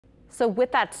So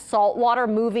with that salt water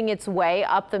moving its way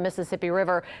up the Mississippi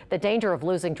River, the danger of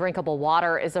losing drinkable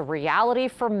water is a reality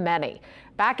for many.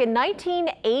 Back in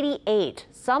 1988,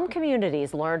 some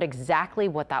communities learned exactly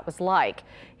what that was like.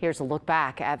 Here's a look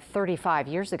back at 35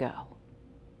 years ago.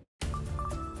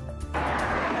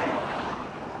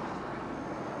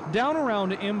 Down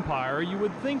around Empire, you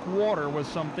would think water was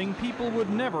something people would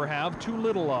never have too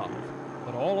little of.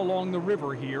 But all along the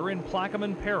river here in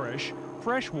Plaquemines Parish,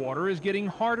 fresh water is getting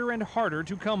harder and harder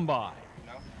to come by.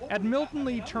 At Milton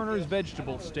Lee Turner's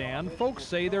vegetable stand, folks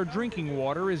say their drinking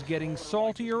water is getting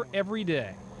saltier every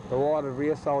day. The water is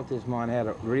real salty this morning. Had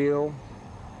a real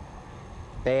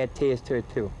bad taste to it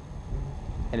too.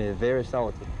 And it's very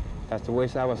salty. That's the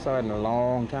worst I ever saw it in a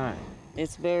long time.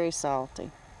 It's very salty.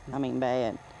 I mean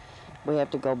bad. We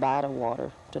have to go buy the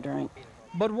water to drink.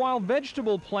 But while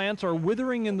vegetable plants are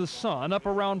withering in the sun up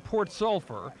around Port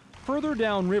Sulphur, further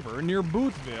downriver near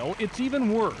Boothville, it's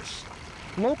even worse.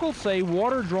 Locals say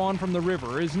water drawn from the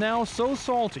river is now so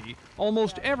salty,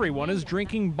 almost everyone is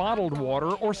drinking bottled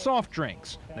water or soft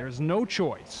drinks. There's no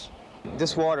choice.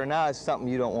 This water now is something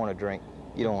you don't want to drink.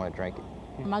 You don't want to drink it.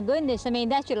 My goodness, I mean,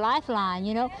 that's your lifeline,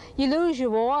 you know. You lose your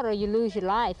water, you lose your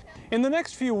life. In the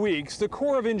next few weeks, the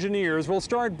Corps of Engineers will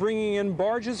start bringing in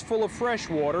barges full of fresh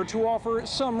water to offer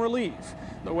some relief,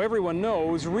 though everyone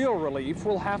knows real relief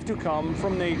will have to come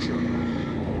from nature.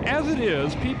 As it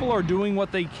is, people are doing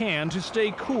what they can to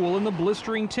stay cool in the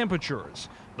blistering temperatures,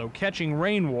 though catching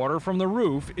rainwater from the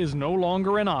roof is no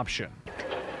longer an option.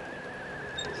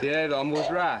 See, that's almost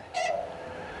dry.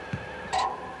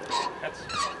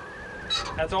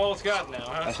 That's all it's got now,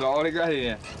 huh? That's all they got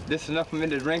here. This is enough for me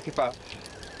to drink if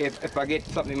I get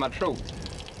something in my throat,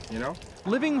 you know?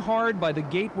 Living hard by the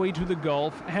gateway to the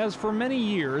Gulf has for many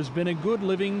years been a good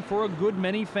living for a good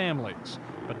many families.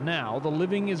 But now the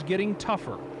living is getting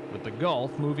tougher, with the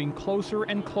Gulf moving closer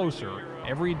and closer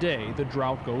every day the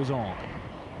drought goes on.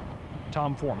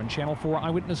 Tom Foreman, Channel 4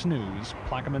 Eyewitness News,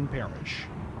 Plaquemines Parish.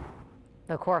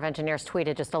 The Corps of Engineers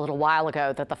tweeted just a little while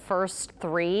ago that the first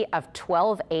 3 of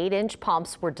 12 8-inch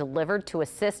pumps were delivered to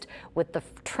assist with the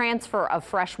transfer of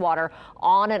fresh water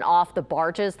on and off the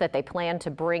barges that they plan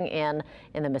to bring in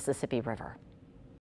the Mississippi River.